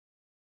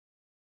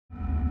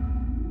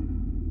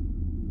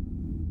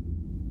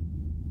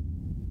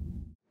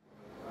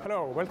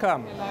Hello,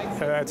 welcome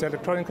at the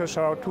Electronica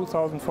show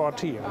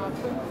 2014.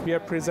 We are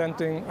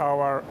presenting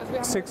our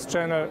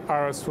 6-channel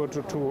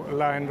RS-422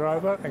 line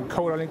driver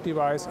encoder link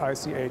device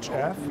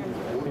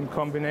iC-HF in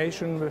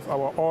combination with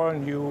our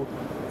all-new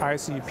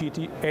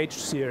iC-PT H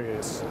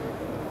series.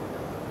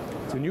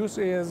 The news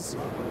is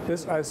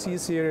this IC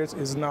series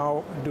is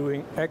now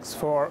doing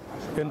X4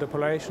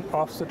 interpolation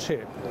off the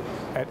chip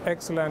at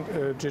excellent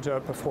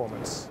jitter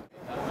performance.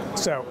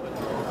 So,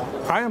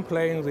 I am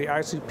playing the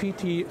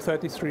iC-PT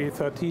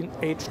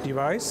 3313H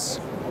device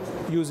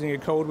using a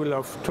code wheel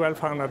of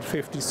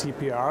 1250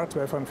 CPR,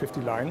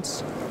 1250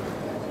 lines.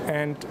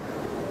 And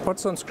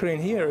what's on screen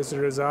here is the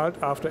result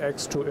after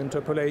X2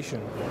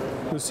 interpolation.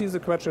 You see the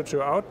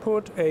quadrature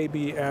output, A,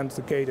 B, and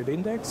the gated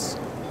index.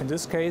 In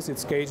this case,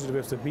 it's gated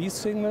with the B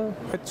signal.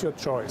 It's your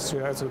choice. You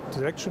have a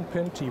selection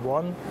pin,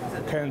 T1.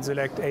 You can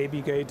select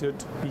AB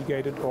gated, B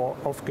gated, or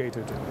off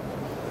gated.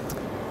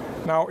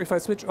 Now, if I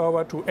switch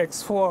over to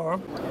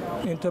X4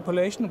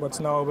 interpolation,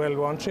 what's now a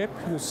well-worn chip,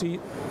 you see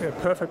a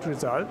perfect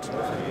result.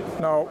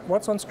 Now,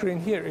 what's on screen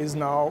here is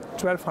now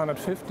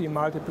 1250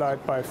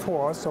 multiplied by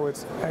 4, so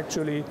it's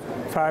actually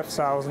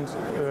 5,000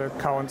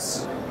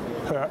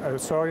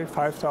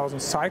 5,000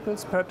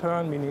 cycles per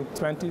turn, meaning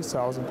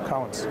 20,000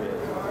 counts.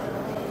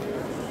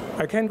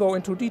 I can go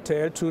into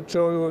detail to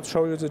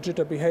show you the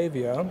jitter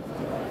behavior.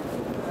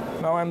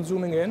 Now I'm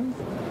zooming in.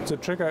 The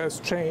trigger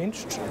is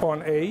changed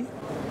on A,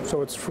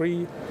 so it's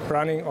free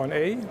running on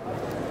A.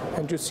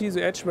 And you see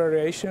the edge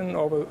variation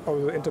over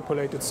the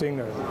interpolated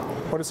signal,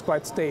 but it's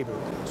quite stable.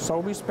 So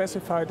we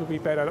specify to be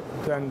better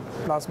than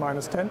plus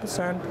minus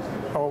 10%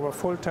 over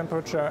full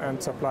temperature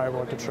and supply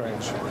voltage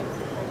range.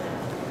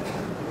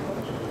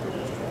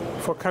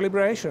 For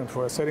calibration,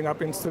 for setting up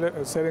the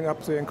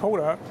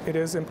encoder, it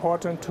is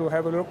important to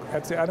have a look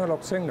at the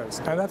analog signals.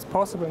 And that's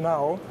possible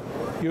now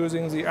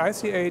using the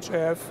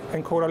iC-HF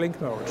encoder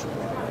link node.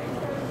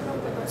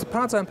 The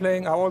parts I'm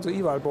playing are all the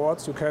eval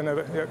boards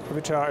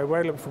which are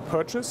available for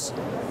purchase,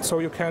 so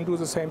you can do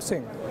the same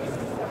thing.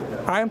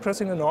 I am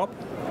pressing a knob,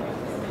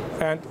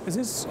 and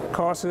this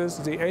causes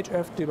the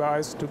HF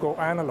device to go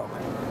analog.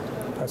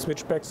 I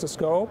switch back the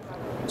scope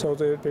so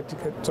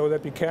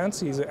that we can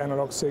see the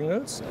analog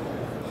signals.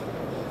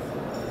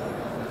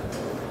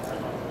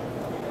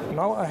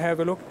 Now I have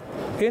a look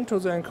into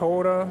the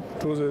encoder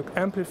to the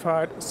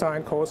amplified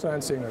sine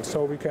cosine signals,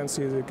 so we can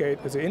see the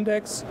gate with the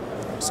index,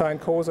 sine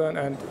cosine,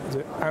 and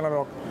the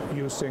analog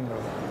U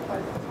signal.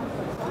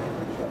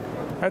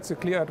 That's a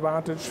clear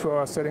advantage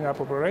for setting up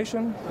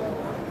operation,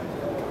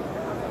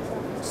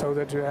 so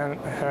that you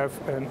have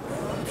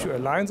if you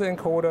align the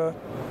encoder,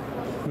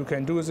 you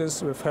can do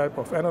this with help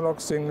of analog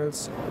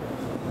signals,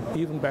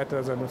 even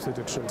better than with the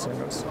digital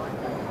signals.